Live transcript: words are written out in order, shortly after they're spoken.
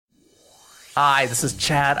Hi, this is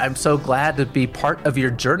Chad. I'm so glad to be part of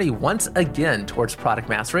your journey once again towards product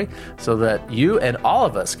mastery so that you and all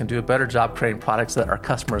of us can do a better job creating products that our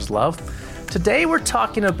customers love. Today, we're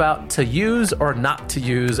talking about to use or not to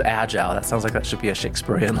use Agile. That sounds like that should be a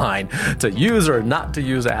Shakespearean line. To use or not to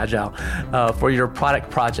use Agile for your product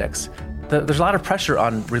projects. There's a lot of pressure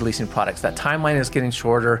on releasing products. That timeline is getting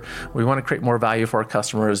shorter. We want to create more value for our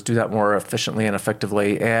customers, do that more efficiently and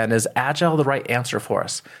effectively. And is Agile the right answer for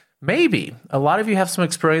us? Maybe. A lot of you have some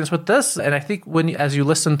experience with this, and I think as you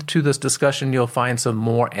listen to this discussion, you'll find some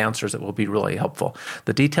more answers that will be really helpful.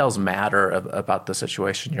 The details matter about the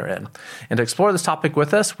situation you're in. And to explore this topic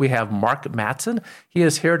with us, we have Mark Madsen. He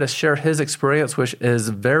is here to share his experience, which is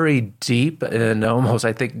very deep in almost,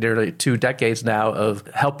 I think, nearly 2 decades now of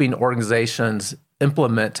helping organizations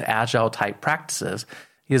implement Agile-type practices.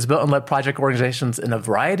 He has built and led project organizations in a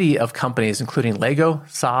variety of companies, including Lego,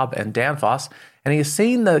 Saab, and Danfoss. And he has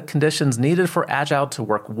seen the conditions needed for Agile to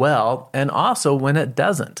work well and also when it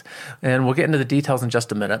doesn't. And we'll get into the details in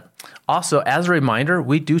just a minute. Also, as a reminder,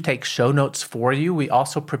 we do take show notes for you. We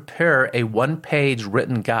also prepare a 1-page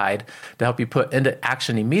written guide to help you put into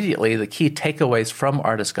action immediately the key takeaways from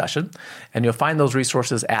our discussion. And you'll find those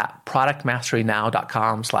resources at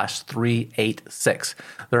productmasterynow.com/386.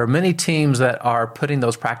 There are many teams that are putting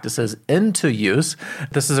those practices into use.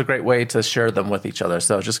 This is a great way to share them with each other.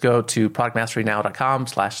 So just go to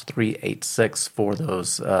productmasterynow.com/386 for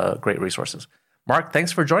those great resources. Mark,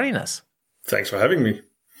 thanks for joining us. Thanks for having me.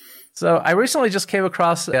 So I recently just came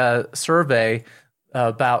across a survey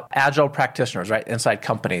about Agile practitioners, right, inside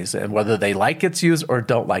companies and whether they like its use or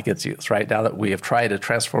don't like its use, right, now that we have tried to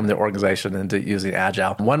transform the organization into using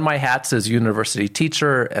Agile. One of my hats is university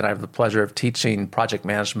teacher, and I have the pleasure of teaching project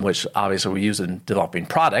management, which obviously we use in developing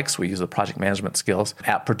products. We use the project management skills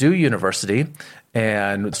at Purdue University.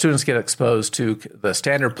 And students get exposed to the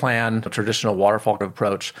standard plan, the traditional waterfall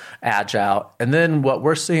approach, Agile. And then what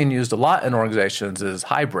we're seeing used a lot in organizations is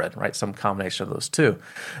hybrid, right? Some combination of those two.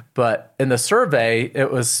 But in the survey,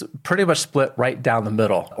 it was pretty much split right down the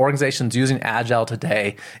middle. Organizations using Agile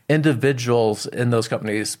today, individuals in those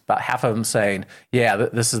companies, about half of them saying, yeah,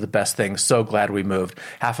 this is the best thing. So glad we moved.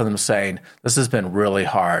 Half of them saying, this has been really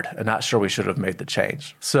hard and not sure we should have made the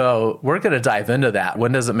change. So we're going to dive into that.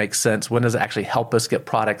 When does it make sense? When does it actually help us get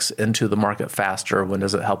products into the market faster? When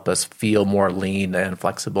does it help us feel more lean and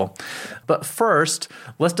flexible? But first,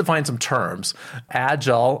 let's define some terms.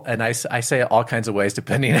 Agile, and I say it all kinds of ways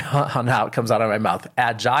depending on how it comes out of my mouth.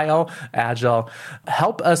 Agile.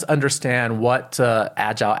 Help us understand what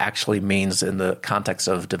Agile actually means in the context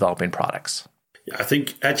of developing products. Yeah, I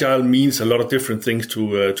think Agile means a lot of different things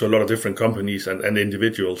to a lot of different companies and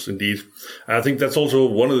individuals, indeed. And I think that's also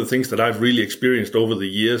one of the things that I've really experienced over the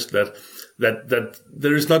years, that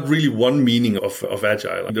there is not really one meaning of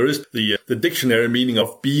Agile. There is the dictionary meaning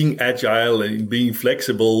of being agile and being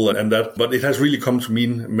flexible and that, but it has really come to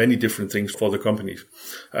mean many different things for the companies.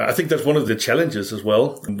 I think that's one of the challenges as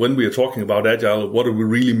well. When we are talking about Agile, what are we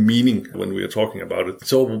really meaning when we are talking about it?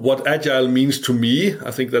 So what Agile means to me, I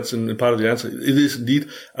think that's in part of the answer. It is indeed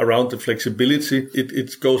around the flexibility.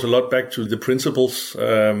 It goes a lot back to the principles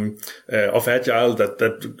of Agile that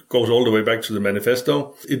goes all the way back to the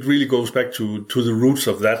manifesto. It really goes back to the roots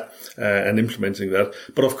of that and implementing that.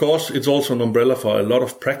 But of course, it's also an umbrella for a lot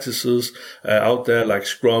of practices out there like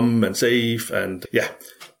Scrum and SAFe and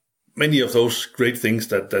many of those great things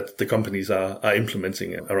that the companies are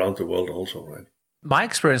implementing around the world also, right? My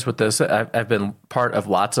experience with this, I've been part of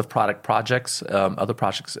lots of product projects, other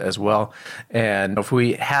projects as well. And if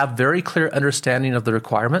we have very clear understanding of the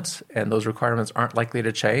requirements and those requirements aren't likely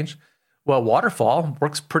to change, well, waterfall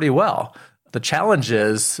works pretty well. The challenge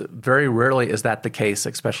is very rarely is that the case,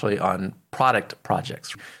 especially on product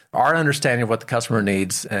projects. Our understanding of what the customer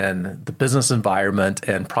needs and the business environment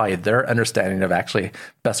and probably their understanding of actually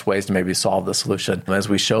best ways to maybe solve the solution as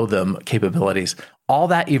we show them capabilities, all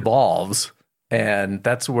that evolves. And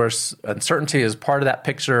that's where uncertainty is part of that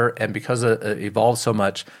picture. And because it evolves so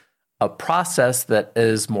much, a process that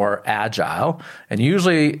is more agile, and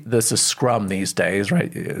usually this is Scrum these days,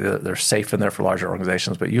 right? They're safe in there for larger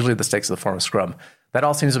organizations, but usually this takes the form of Scrum. That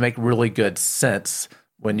all seems to make really good sense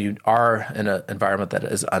when you are in an environment that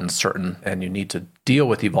is uncertain and you need to deal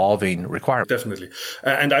with evolving requirements. Definitely.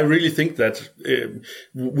 And I really think that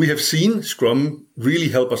we have seen Scrum really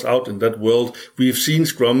help us out in that world. We've seen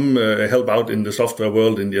Scrum help out in the software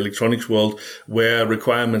world, in the electronics world, where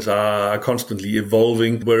requirements are constantly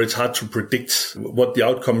evolving, where it's hard to predict what the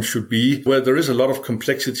outcome should be, where there is a lot of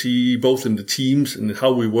complexity, both in the teams and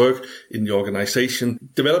how we work in the organization,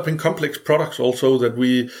 developing complex products also that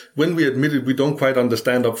when we admit it, we don't quite understand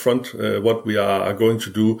understand up front what we are going to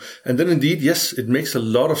do. And then indeed, yes, it makes a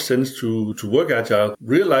lot of sense to work agile.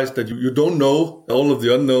 Realize that you don't know all of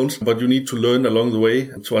the unknowns, but you need to learn along the way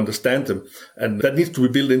and to understand them. And that needs to be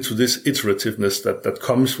built into this iterativeness that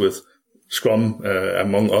comes with Scrum,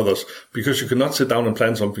 among others, because you cannot sit down and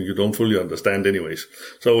plan something you don't fully understand anyways.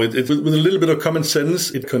 So with a little bit of common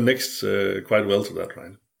sense, it connects quite well to that,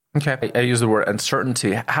 right? Okay. I use the word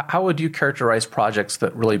uncertainty. How would you characterize projects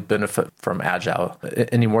that really benefit from Agile?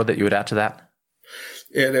 Any more that you would add to that?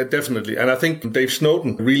 Yeah, definitely. And I think Dave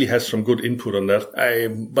Snowden really has some good input on that.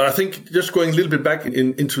 But I think just going a little bit back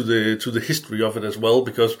into the history of it as well,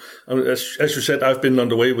 because as you said, I've been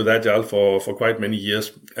underway with Agile for quite many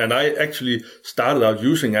years. And I actually started out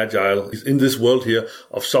using Agile in this world here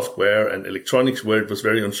of software and electronics where it was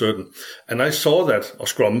very uncertain. And I saw that, or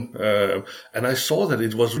Scrum, and I saw that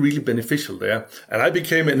it was really beneficial there. And I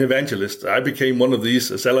became an evangelist. I became one of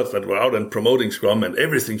these sellers that were out and promoting Scrum, and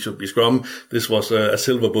everything should be Scrum. This was a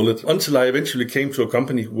silver bullet, until I eventually came to a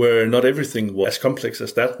company where not everything was as complex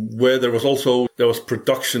as that, where there was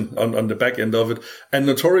production on the back end of it. And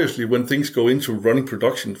notoriously, when things go into running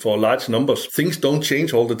production for large numbers, things don't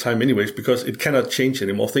change all the time anyways, because it cannot change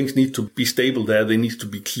anymore. Things need to be stable there. They need to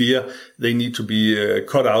be clear. They need to be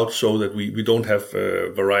cut out so that we don't have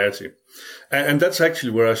variety. And that's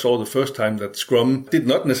actually where I saw the first time that Scrum did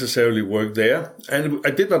not necessarily work there. And I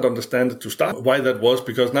did not understand it to start why that was,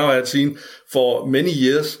 because now I had seen for many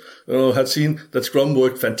years, had seen that Scrum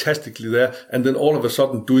worked fantastically there. And then all of a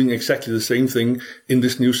sudden doing exactly the same thing in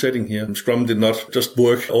this new setting here. Scrum did not just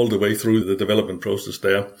work all the way through the development process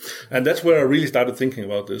there. And that's where I really started thinking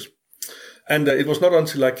about this. And it was not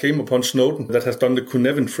until I came upon Snowden that has done the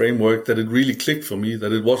Cynefin framework that it really clicked for me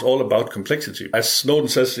that it was all about complexity. As Snowden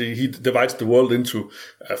says, he divides the world into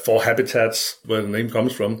 4 habitats, where the name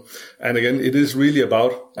comes from. And again, it is really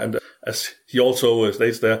about, and as he also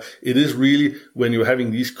states there, it is really when you're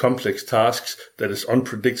having these complex tasks that is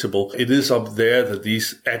unpredictable, it is up there that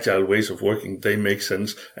these agile ways of working, they make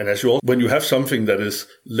sense. And when you have something that is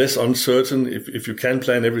less uncertain, if you can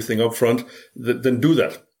plan everything up front, then do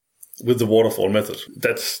that with the waterfall method.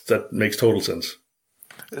 That makes total sense.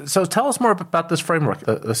 So tell us more about this framework,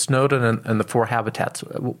 the Snowden and the 4 habitats.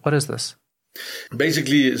 What is this?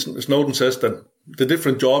 Basically, Snowden says that the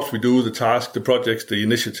different jobs we do, the tasks, the projects, the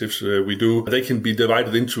initiatives we do, they can be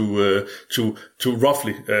divided into to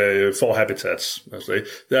roughly 4 habitats. I say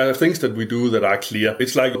there are things that we do that are clear.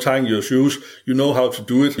 It's like tying your shoes. You know how to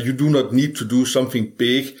do it. You do not need to do something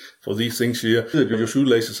big for these things here. Your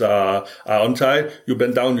shoelaces are untied. You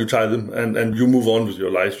bend down, you tie them, and you move on with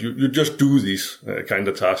your life. You just do these kind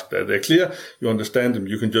of tasks. They're clear. You understand them.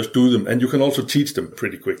 You can just do them, and you can also teach them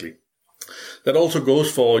pretty quickly. That also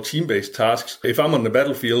goes for team-based tasks. If I'm on the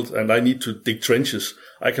battlefield and I need to dig trenches,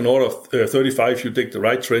 I can order 35, you dig the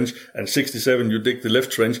right trench, and 67, you dig the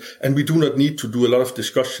left trench. And we do not need to do a lot of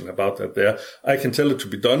discussion about that there. I can tell it to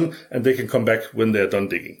be done, and they can come back when they're done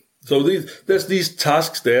digging. So there's these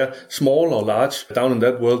tasks there, small or large, down in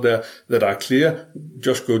that world there, that are clear.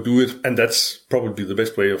 Just go do it. And that's probably the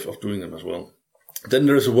best way of doing them as well. Then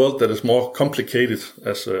there is a world that is more complicated,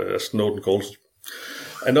 as Snowden calls it.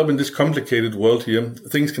 And up in this complicated world here,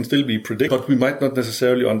 things can still be predicted, but we might not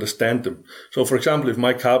necessarily understand them. So, for example, if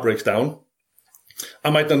my car breaks down,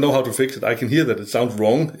 I might not know how to fix it. I can hear that it sounds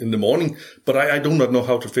wrong in the morning, but I do not know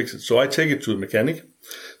how to fix it. So I take it to a mechanic,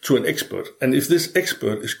 to an expert. And if this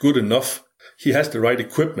expert is good enough, he has the right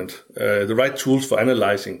equipment, the right tools for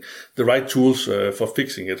analyzing, the right tools for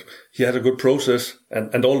fixing it. He has a good process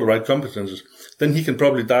and all the right competences. Then he can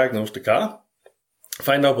probably diagnose the car,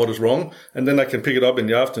 find out what is wrong, and then I can pick it up in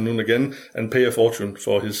the afternoon again and pay a fortune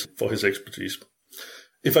for his expertise.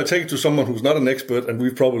 If I take it to someone who's not an expert, and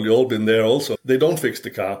we've probably all been there also, they don't fix the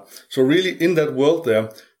car. So really in that world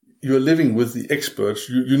there, you're living with the experts.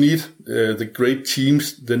 You need the great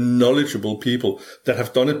teams, the knowledgeable people that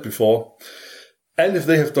have done it before. And if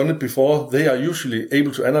they have done it before, they are usually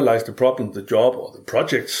able to analyze the problem, the job, or the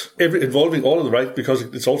projects, involving all of the right, because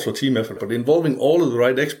it's also a team effort, but involving all of the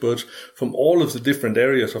right experts from all of the different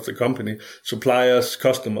areas of the company, suppliers,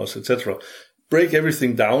 customers, etc. Break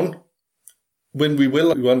everything down. When we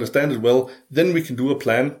understand it well, then we can do a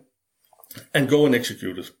plan and go and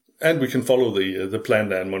execute it. And we can follow the plan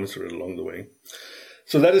there and monitor it along the way.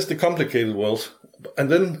 So that is the complicated world.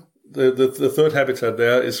 And then the third habitat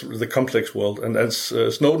there is the complex world. And as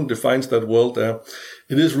Snowden defines that world there,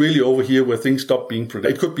 it is really over here where things stop being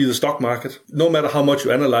predicted. It could be the stock market. No matter how much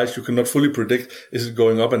you analyze, you cannot fully predict, is it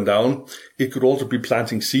going up and down? It could also be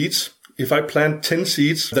planting seeds. If I plant 10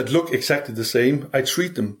 seeds that look exactly the same, I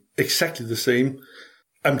treat them exactly the same,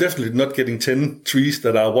 I'm definitely not getting 10 trees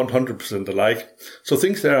that are 100% alike. So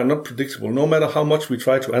things there are not predictable. No matter how much we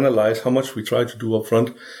try to analyze, how much we try to do up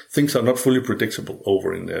front, things are not fully predictable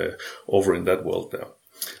over in that world there.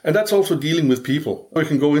 And that's also dealing with people. You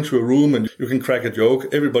can go into a room and you can crack a joke.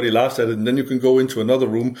 Everybody laughs at it. And then you can go into another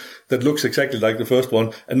room that looks exactly like the first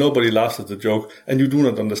one and nobody laughs at the joke and you do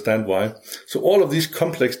not understand why. So all of these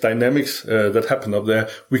complex dynamics that happen up there,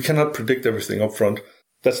 we cannot predict everything up front.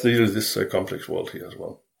 That's this complex world here as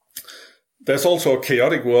well. There's also a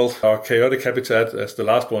chaotic world, our chaotic habitat as the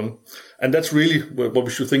last one. And that's really what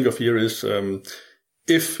we should think of here is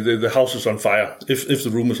if the house is on fire, if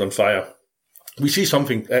the room is on fire, we see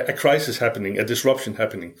something, a crisis happening, a disruption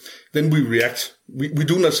happening, then we react. We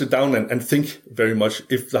do not sit down and think very much.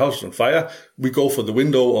 If the house is on fire, we go for the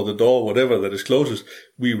window or the door, whatever that is closest,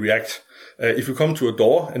 we react. If we come to a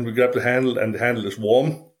door and we grab the handle and the handle is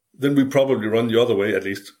warm, then we probably run the other way, at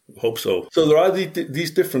least hope so. So there are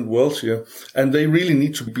these different worlds here, and they really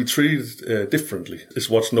need to be treated differently, is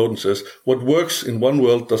what Snowden says. What works in one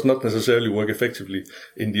world does not necessarily work effectively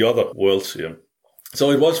in the other worlds here.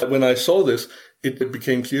 So it was when I saw this, it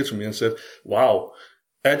became clear to me and said, wow,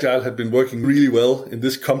 Agile had been working really well in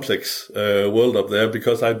this complex world up there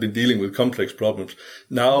because I'd been dealing with complex problems.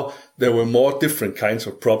 Now there were more different kinds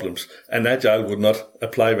of problems and Agile would not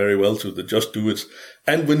apply very well to the just do it.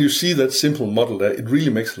 And when you see that simple model there, it really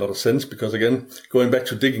makes a lot of sense because again, going back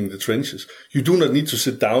to digging the trenches, you do not need to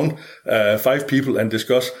sit down 5 people and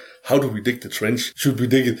discuss how do we dig the trench? Should we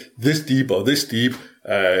dig it this deep or this deep?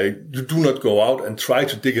 You do not go out and try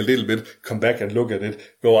to dig a little bit, come back and look at it,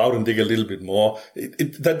 go out and dig a little bit more.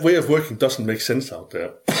 That way of working doesn't make sense out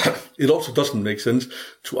there. It also doesn't make sense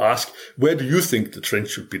to ask, where do you think the trench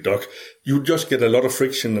should be dug? You just get a lot of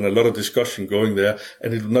friction and a lot of discussion going there,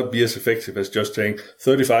 and it will not be as effective as just saying,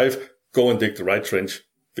 35, go and dig the right trench,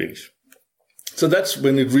 finish. So that's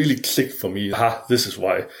when it really clicked for me. This is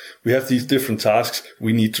why we have these different tasks.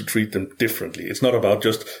 We need to treat them differently. It's not about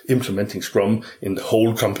just implementing Scrum in the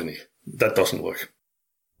whole company. That doesn't work.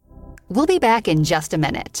 We'll be back in just a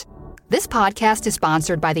minute. This podcast is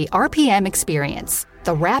sponsored by the RPM Experience,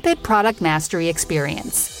 the Rapid Product Mastery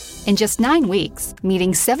Experience. In just 9 weeks,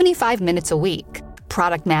 meeting 75 minutes a week,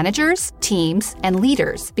 product managers, teams, and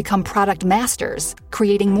leaders become product masters,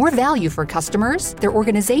 creating more value for customers, their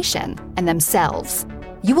organization, and themselves.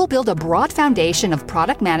 You will build a broad foundation of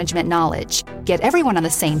product management knowledge, get everyone on the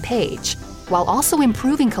same page, while also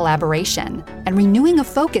improving collaboration and renewing a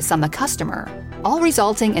focus on the customer, all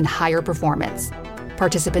resulting in higher performance.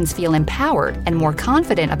 Participants feel empowered and more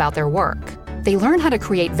confident about their work. They learn how to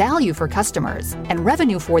create value for customers and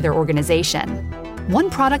revenue for their organization.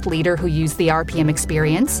 One product leader who used the RPM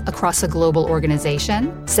Experience across a global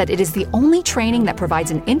organization said it is the only training that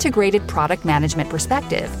provides an integrated product management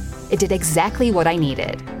perspective. It did exactly what I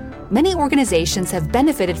needed. Many organizations have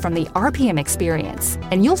benefited from the RPM Experience,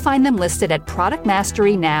 and you'll find them listed at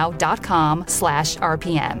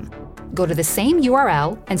productmasterynow.com/RPM. Go to the same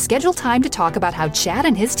URL and schedule time to talk about how Chad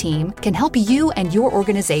and his team can help you and your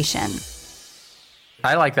organization.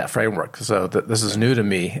 I like that framework. So this is new to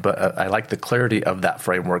me, but I like the clarity of that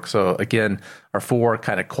framework. So again, our 4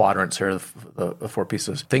 kind of quadrants here, the 4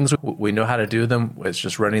 pieces. Things we know how to do them. It's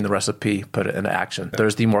just running the recipe, put it into action.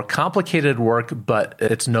 There's the more complicated work, but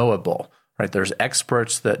it's knowable, right? There's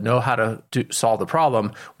experts that know how to solve the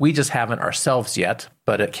problem. We just haven't ourselves yet,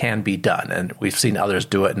 but it can be done. And we've seen others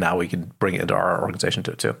do it. And now we can bring it into our organization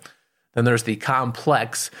to it too. Then there's the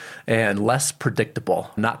complex and less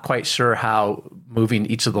predictable. Not quite sure how moving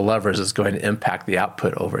each of the levers is going to impact the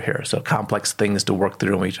output over here. So complex things to work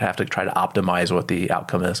through, and we have to try to optimize what the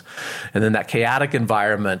outcome is. And then that chaotic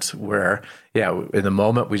environment where, in the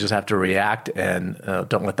moment, we just have to react and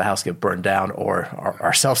don't let the house get burned down or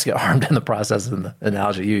ourselves get harmed in the process, in the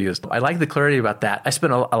analogy you used. I like the clarity about that. I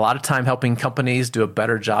spend a lot of time helping companies do a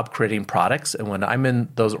better job creating products. And when I'm in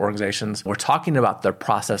those organizations, we're talking about their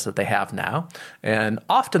process that they have now. And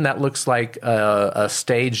often that looks like a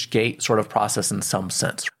stage gate sort of process in some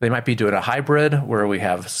sense. They might be doing a hybrid where we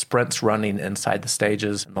have sprints running inside the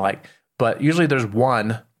stages and the like, but usually there's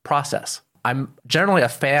one process. I'm generally a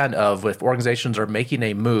fan of, if organizations are making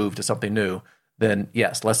a move to something new, then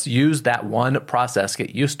yes, let's use that one process,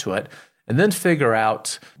 get used to it, and then figure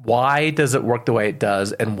out why does it work the way it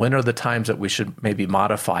does, and when are the times that we should maybe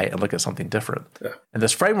modify it and look at something different. Yeah. And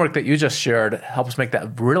this framework that you just shared helps make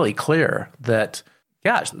that really clear that,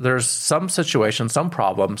 gosh, there's some situations, some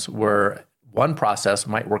problems where one process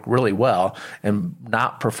might work really well and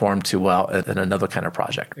not perform too well in another kind of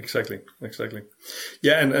project. Exactly.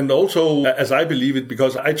 Yeah, and also, as I believe it,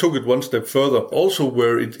 because I took it one step further, also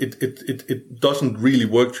where it doesn't really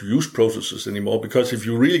work to use processes anymore, because if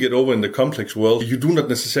you really get over in the complex world, you do not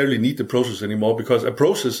necessarily need the process anymore, because a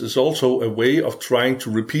process is also a way of trying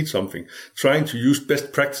to repeat something, trying to use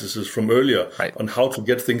best practices from earlier on how to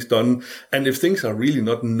get things done. And if things are really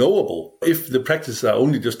not knowable, if the practices are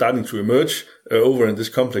only just starting to emerge over in this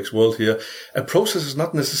complex world here, a process is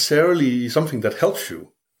not necessarily something that helps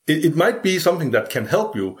you. It might be something that can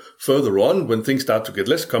help you further on when things start to get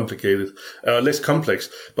less complicated, less complex.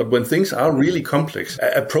 But when things are really complex,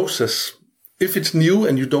 a process, if it's new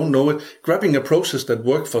and you don't know it, grabbing a process that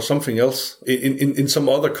worked for something else in some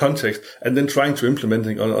other context and then trying to implement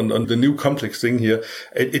it on the new complex thing here,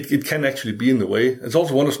 it can actually be in the way. It's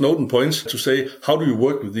also one of Snowden's points to say, how do you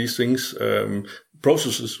work with these things?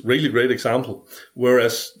 Processes, really great example.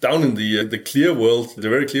 Whereas down in the clear world, the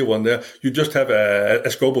very clear one there, you just have a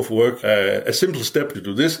scope of work, a simple step, you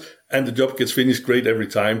do this, and the job gets finished great every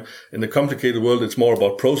time. In the complicated world, it's more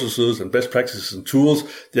about processes and best practices and tools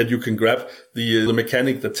that you can grab the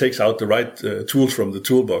mechanic that takes out the right tools from the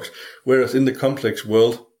toolbox. Whereas in the complex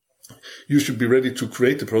world, you should be ready to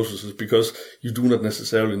create the processes because you do not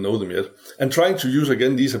necessarily know them yet. And trying to use,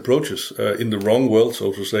 again, these approaches in the wrong world,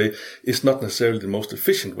 so to say, is not necessarily the most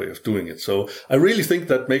efficient way of doing it. So I really think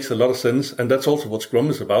that makes a lot of sense. And that's also what Scrum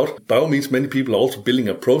is about. By all means, many people are also building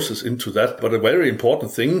a process into that. But a very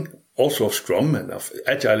important thing also of Scrum and of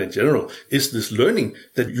Agile in general is this learning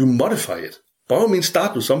that you modify it. By all means,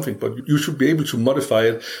 start with something, but you should be able to modify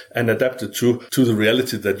it and adapt it to the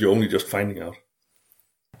reality that you're only just finding out.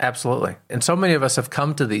 Absolutely. And so many of us have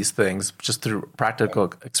come to these things just through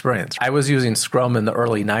practical experience. I was using Scrum in the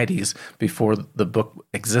early 90s before the book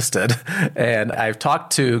existed. And I've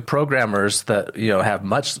talked to programmers that, have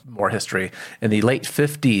much more history in the late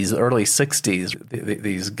 50s, early 60s,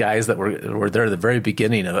 these guys that were there at the very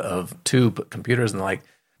beginning of tube computers and the like.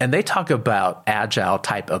 And they talk about agile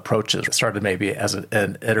type approaches. It started maybe as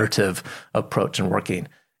an iterative approach in working.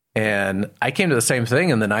 And I came to the same thing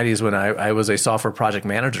in the 90s when I was a software project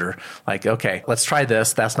manager. Like, okay, let's try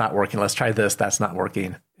this. That's not working. Let's try this. That's not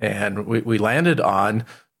working. And we landed on,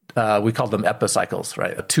 we called them epicycles,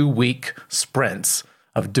 right? 2-week sprints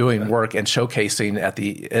of doing work and showcasing at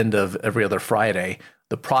the end of every other Friday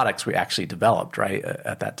the products we actually developed, right,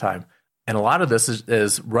 at that time. And a lot of this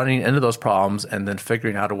is running into those problems and then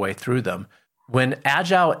figuring out a way through them. When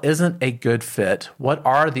Agile isn't a good fit, what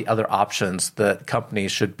are the other options that companies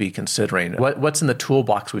should be considering? What's in the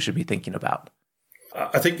toolbox we should be thinking about?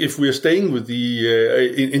 I think if we're staying with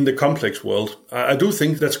in the complex world, I do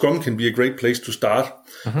think that Scrum can be a great place to start.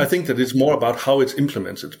 Mm-hmm. I think that it's more about how it's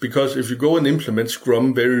implemented. Because if you go and implement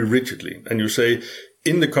Scrum very rigidly and you say,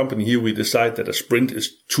 in the company here, we decide that a sprint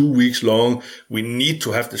is 2 weeks long. We need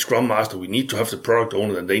to have the Scrum Master. We need to have the product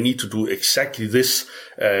owner, and they need to do exactly this.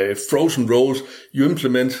 Frozen roles you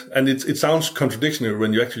implement, and it sounds contradictory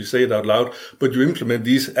when you actually say it out loud, but you implement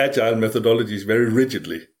these agile methodologies very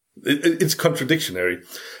rigidly. It's contradictory.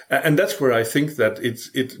 And that's where I think that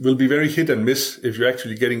it will be very hit and miss if you're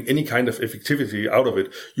actually getting any kind of effectivity out of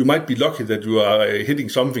it. You might be lucky that you are hitting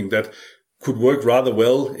something that could work rather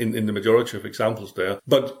well in the majority of examples there.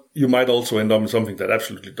 But you might also end up in something that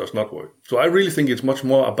absolutely does not work. So I really think it's much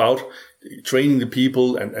more about training the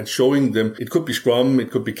people and showing them. It could be Scrum,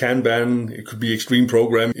 it could be Kanban, it could be Extreme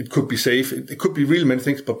Program, it could be Safe, it could be really many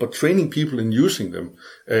things, but training people and using them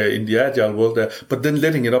in the Agile world there, but then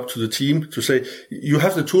letting it up to the team to say, you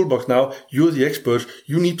have the toolbox now, you're the experts,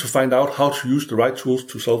 you need to find out how to use the right tools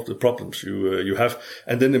to solve the problems you have,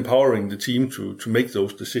 and then empowering the team to make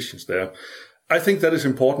those decisions there. I think that is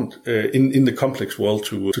important in the complex world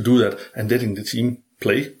to do that, and letting the team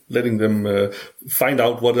play, letting them find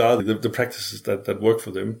out what are the practices that work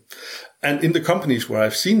for them. And in the companies where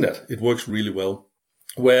I've seen that, it works really well.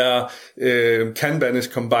 Where Kanban is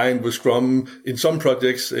combined with Scrum. In some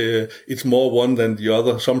projects, it's more one than the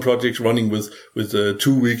other. Some projects running with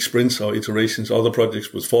 2-week sprints or iterations, other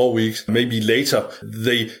projects with 4 weeks. Maybe later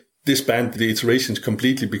they disband the iterations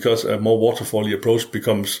completely because a more waterfall-y approach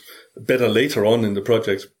becomes better later on in the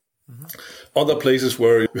project. Mm-hmm. Other places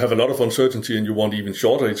where you have a lot of uncertainty and you want even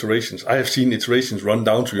shorter iterations. I have seen iterations run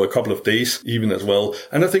down to a couple of days even as well.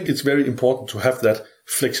 And I think it's very important to have that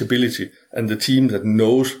flexibility, and the team that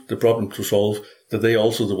knows the problem to solve, that they are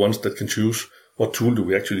also the ones that can choose what tool do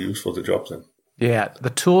we actually use for the job then. Yeah, the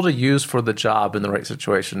tool to use for the job in the right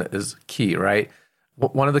situation is key, right?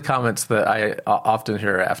 One of the comments that I often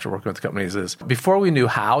hear after working with companies is, before we knew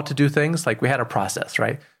how to do things, like we had a process,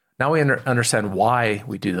 right? Now we understand why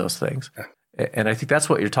we do those things. And I think that's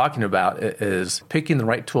what you're talking about, is picking the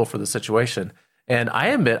right tool for the situation. And I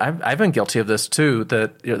admit, I've been guilty of this too,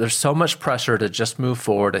 that there's so much pressure to just move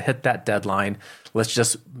forward, to hit that deadline. Let's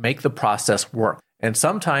just make the process work. And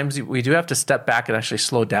sometimes we do have to step back and actually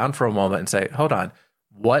slow down for a moment and say, hold on,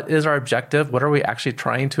 what is our objective? What are we actually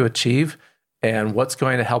trying to achieve? And what's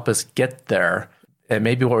going to help us get there? And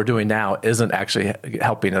maybe what we're doing now isn't actually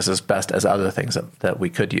helping us as best as other things that we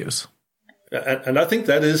could use. And I think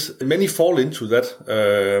that is, many fall into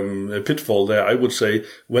that pitfall there, I would say,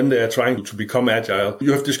 when they are trying to become agile.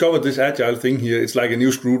 You have discovered this agile thing here. It's like a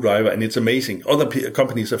new screwdriver, and it's amazing. Other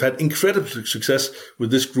companies have had incredible success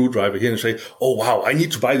with this screwdriver here and say, oh, wow, I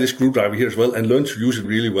need to buy this screwdriver here as well and learn to use it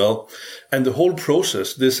really well. And the whole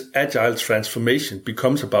process, this agile transformation,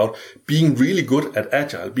 becomes about being really good at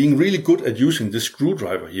agile, being really good at using this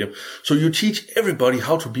screwdriver here. So you teach everybody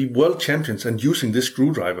how to be world champions and using this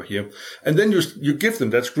screwdriver here. And then you give them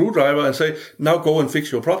that screwdriver and say, now go and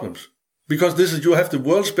fix your problems. Because you have the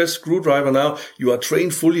world's best screwdriver now. You are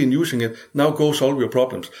trained fully in using it. Now go solve your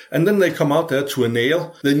problems. And then they come out there to a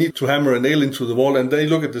nail. They need to hammer a nail into the wall, and they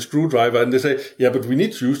look at the screwdriver and they say, yeah, but we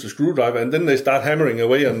need to use the screwdriver. And then they start hammering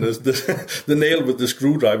away on the nail with the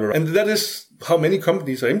screwdriver. And that is how many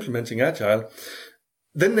companies are implementing Agile.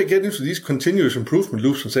 Then they get into these continuous improvement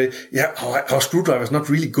loops and say, yeah, our screwdriver is not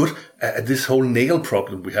really good at this whole nail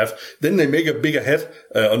problem we have. Then they make a bigger head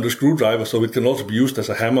on the screwdriver so it can also be used as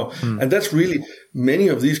a hammer. And that's really many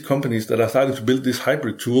of these companies that are starting to build these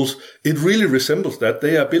hybrid tools. It really resembles that.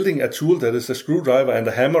 They are building a tool that is a screwdriver and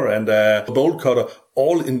a hammer and a bolt cutter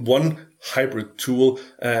all in one hybrid tool.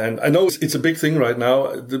 And I know it's a big thing right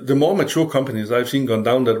now. The more mature companies I've seen gone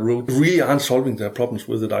down that road really aren't solving their problems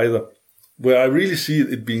with it either. Where I really see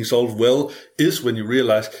it being solved well is when you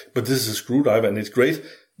realize, but this is a screwdriver and it's great.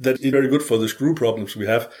 That it's very good for the screw problems we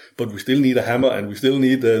have, but we still need a hammer and we still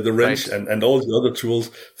need the wrench and all the other tools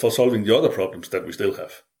for solving the other problems that we still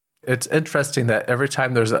have. It's interesting that every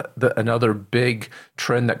time there's another big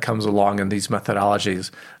trend that comes along in these methodologies,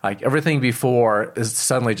 like everything before is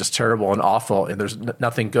suddenly just terrible and awful and there's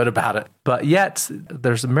nothing good about it. But yet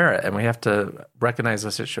there's a merit and we have to recognize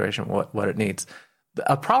the situation, what it needs.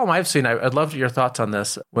 A problem I've seen, I'd love your thoughts on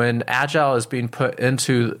this, when Agile is being put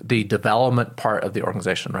into the development part of the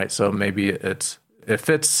organization, right? So maybe it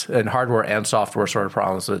fits in hardware and software sort of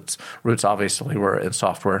problems. Its roots obviously were in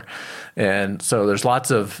software. And so there's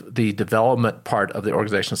lots of the development part of the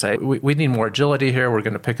organization say, we need more agility here. We're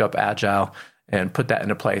going to pick up Agile and put that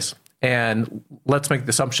into place. And let's make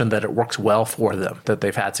the assumption that it works well for them, that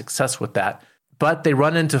they've had success with that. But they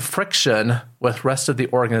run into friction with the rest of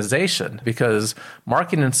the organization because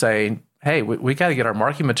marketing is saying, hey, we got to get our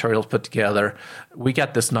marketing materials put together. We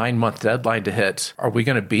got this 9-month deadline to hit. Are we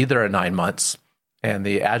going to be there in 9 months? And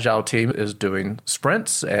the Agile team is doing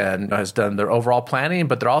sprints and has done their overall planning,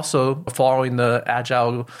 but they're also following the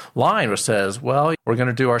Agile line, which says, well, we're going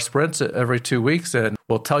to do our sprints every 2 weeks and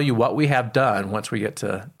we'll tell you what we have done once we get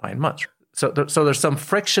to 9 months. So there's some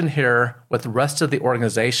friction here with the rest of the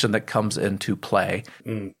organization that comes into play.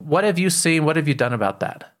 What have you seen? What have you done about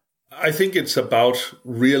that? I think it's about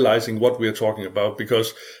realizing what we are talking about,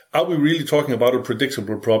 because are we really talking about a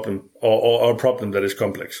predictable problem or a problem that is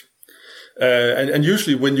complex? And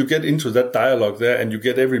usually when you get into that dialogue there and you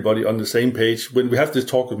get everybody on the same page, when we have this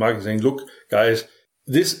talk with marketing saying, look, guys,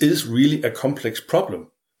 this is really a complex problem.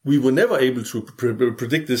 We were never able to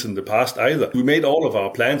predict this in the past either. We made all of our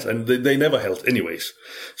plans and they never held anyways.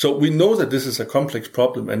 So we know that this is a complex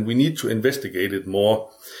problem and we need to investigate it more.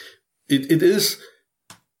 It is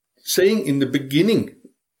saying in the beginning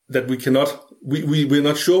that we're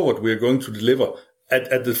not sure what we're going to deliver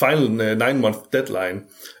at the final 9-month deadline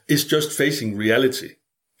is just facing reality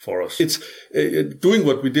for us. It's doing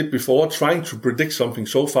what we did before, trying to predict something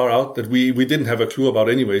so far out that we didn't have a clue about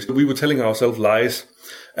anyways. We were telling ourselves lies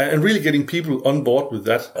and really getting people on board with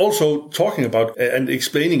that. Also talking about and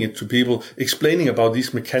explaining it to people, explaining about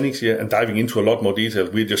these mechanics here and diving into a lot more detail.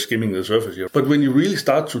 We're just skimming the surface here. But when you really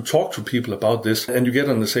start to talk to people about this and you get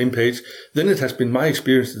on the same page, then it has been my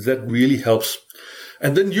experience that really helps.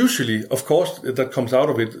 And then usually, of course, that comes out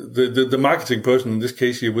of it. The marketing person in this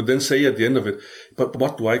case here would then say at the end of it, but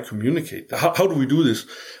what do I communicate? How do we do this?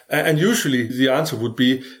 And usually the answer would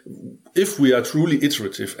be, if we are truly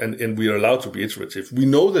iterative and we are allowed to be iterative, we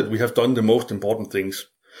know that we have done the most important things.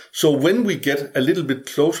 So when we get a little bit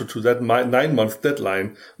closer to that 9-month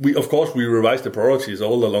deadline, we revise the priorities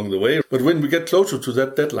all along the way. But when we get closer to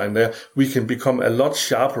that deadline there, we can become a lot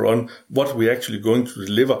sharper on what we're actually going to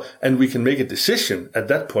deliver. And we can make a decision at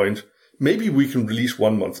that point. Maybe we can release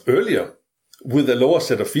 1 month earlier with a lower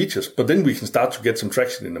set of features, but then we can start to get some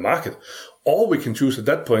traction in the market. Or we can choose at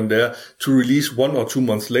that point there to release 1 or 2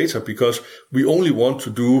 months later, because we want to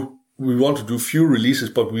do few releases,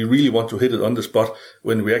 but we really want to hit it on the spot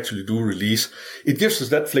when we actually do release. It gives us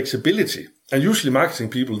that flexibility. And usually marketing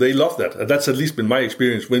people, they love that. And that's at least been my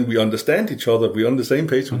experience when we understand each other, we're on the same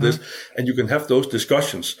page with this, and you can have those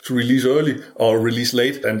discussions to release early or release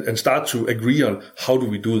late and start to agree on how do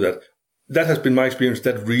we do that. That has been my experience.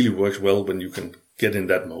 That really works well when you can get in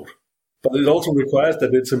that mode. But it also requires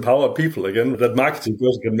that it's empowered people, again, that marketing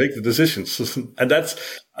person can make the decisions. And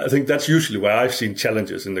I think that's usually where I've seen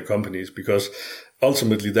challenges in the companies, because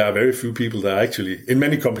ultimately there are very few people that are actually, in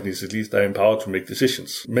many companies at least, are empowered to make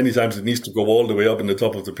decisions. Many times it needs to go all the way up in the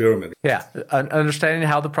top of the pyramid. Yeah. Understanding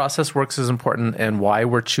how the process works is important, and why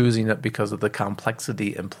we're choosing it because of the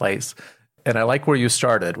complexity in place. And I like where you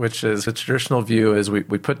started, which is the traditional view is we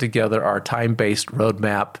put together our time-based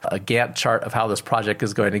roadmap, a Gantt chart of how this project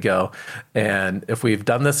is going to go. And if we've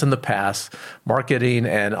done this in the past, marketing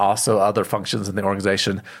and also other functions in the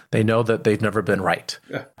organization, they know that they've never been right.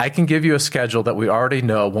 Yeah. I can give you a schedule that we already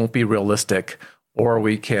know won't be realistic, or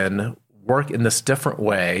we can work in this different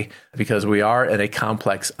way because we are in a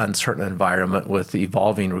complex, uncertain environment with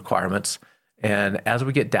evolving requirements. And as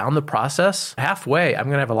we get down the process, halfway, I'm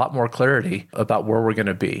going to have a lot more clarity about where we're going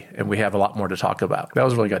to be. And we have a lot more to talk about. That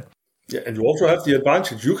was really good. Yeah, and you also have the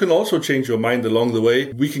advantage. You can also change your mind along the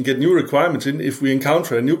way. We can get new requirements in. If we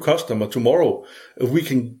encounter a new customer tomorrow, if we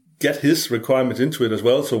can get his requirements into it as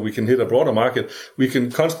well, so we can hit a broader market, we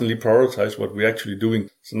can constantly prioritize what we're actually doing.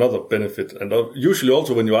 It's another benefit. And usually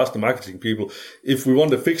also when you ask the marketing people, if we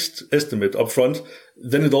want a fixed estimate up front,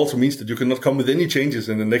 then it also means that you cannot come with any changes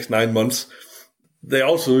in the next 9 months. They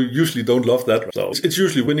also usually don't love that. So it's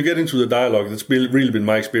usually when you get into the dialogue, that's really been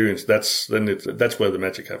my experience. That's where the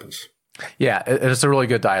magic happens. Yeah, it's a really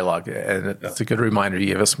good dialogue, and it's a good reminder. You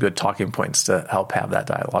give us some good talking points to help have that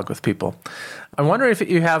dialogue with people. I'm wondering if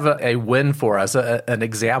you have a win for us, an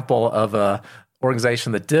example of a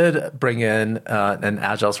organization that did bring in an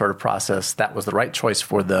agile sort of process that was the right choice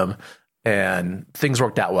for them, and things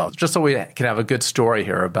worked out well. Just so we can have a good story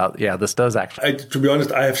here about, this does actually. To be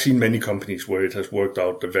honest, I have seen many companies where it has worked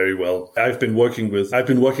out very well. I've been working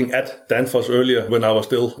at Danfoss earlier when I was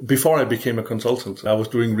before I became a consultant. I was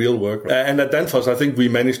doing real work. And at Danfoss, I think we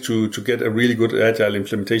managed to get a really good agile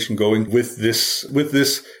implementation going with this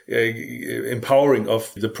empowering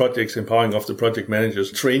of the projects, empowering of the project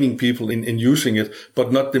managers, training people in using it,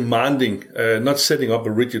 but not demanding, not setting up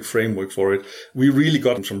a rigid framework for it. We really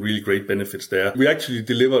got some really great benefits there. We actually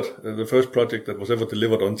delivered the first project that was ever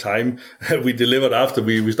delivered on time. We delivered after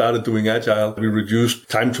we started doing Agile. We reduced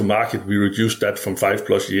time to market. We reduced that from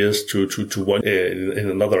 5+ years to 1 in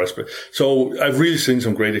another aspect. So I've really seen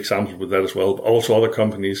some great examples with that as well. Also other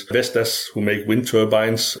companies, Vestas, who make wind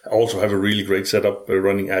turbines, also have a really great setup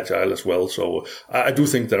running Agile as well. So I do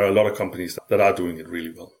think there are a lot of companies that are doing it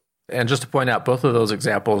really well. And just to point out, both of those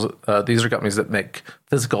examples, these are companies that make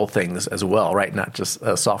physical things as well, right? Not just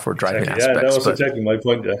software driving aspects. Yeah, that was exactly my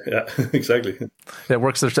point. Yeah, exactly. That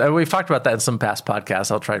works. We've talked about that in some past podcasts.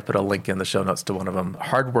 I'll try to put a link in the show notes to one of them.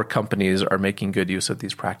 Hardware companies are making good use of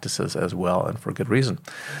these practices as well, and for good reason.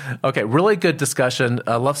 Okay, really good discussion.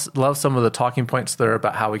 Love some of the talking points there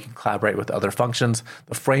about how we can collaborate with other functions.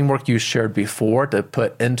 The framework you shared before to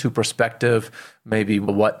put into perspective maybe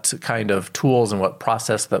what kind of tools and what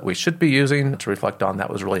process that we should be using to reflect on, that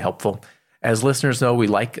was really helpful. As listeners know, we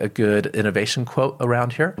like a good innovation quote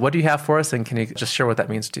around here. What do you have for us, and can you just share what that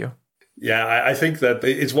means to you? Yeah, I think that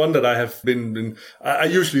it's one that I have been I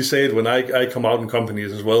usually say it when I come out in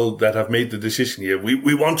companies as well that have made the decision here.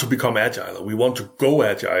 We want to become agile, or we want to go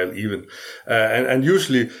agile even. And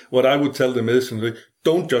usually what I would tell them is,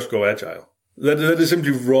 don't just go agile. That is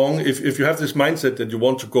simply wrong. If you have this mindset that you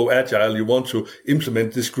want to go agile, you want to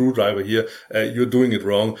implement this screwdriver here, you're doing it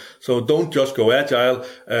wrong. So don't just go agile,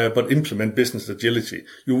 but implement business agility.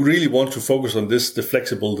 You really want to focus on the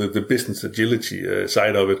flexible, the business agility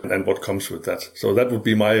side of it and what comes with that. So that would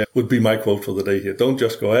be my quote for the day here. Don't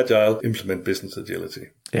just go agile, implement business agility.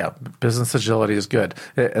 Yeah, business agility is good.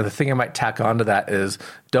 And the thing I might tack onto that is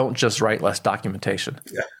don't just write less documentation.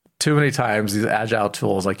 Yeah. Too many times, these agile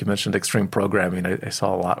tools, like you mentioned, extreme programming, I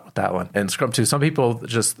saw a lot with that one. And Scrum too, some people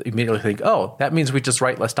just immediately think, oh, that means we just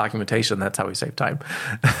write less documentation. That's how we save time.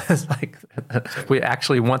 It's like, we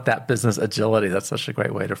actually want that business agility. That's such a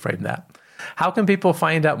great way to frame that. How can people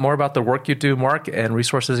find out more about the work you do, Mark, and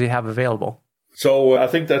resources you have available? So I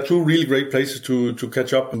think there are two really great places to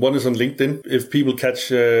catch up. One is on LinkedIn. If people catch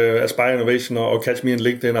Aspire Innovation or catch me on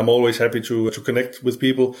LinkedIn, I'm always happy to connect with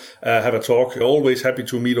people, have a talk. Always happy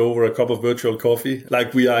to meet over a cup of virtual coffee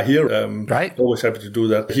like we are here. Right. Always happy to do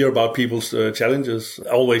that. Hear about people's challenges.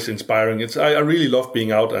 Always inspiring. I really love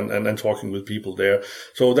being out and talking with people there.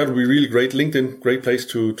 So that would be really great. LinkedIn, great place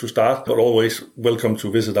to start, but always welcome to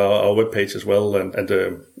visit our webpage as well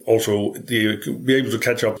and also be able to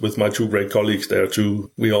catch up with my two great colleagues there too.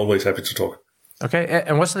 We're always happy to talk. Okay.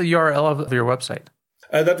 And what's the URL of your website?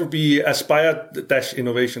 That would be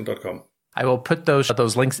aspire-innovation.com. I will put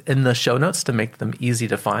those links in the show notes to make them easy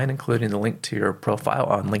to find, including the link to your profile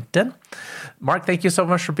on LinkedIn. Mark, thank you so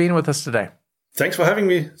much for being with us today. Thanks for having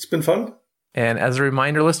me. It's been fun. And as a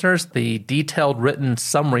reminder, listeners, the detailed written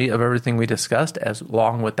summary of everything we discussed, as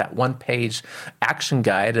along with that one-page action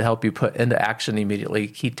guide to help you put into action immediately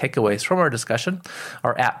key takeaways from our discussion,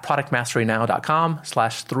 are at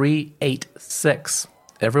productmasterynow.com/386.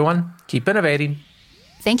 Everyone, keep innovating.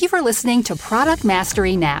 Thank you for listening to Product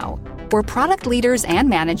Mastery Now, where product leaders and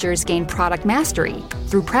managers gain product mastery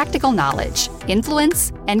through practical knowledge,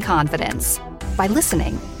 influence, and confidence. By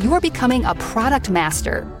listening, you are becoming a product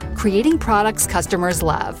master, creating products customers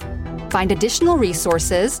love. Find additional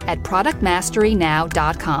resources at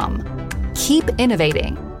productmasterynow.com. Keep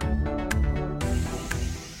innovating.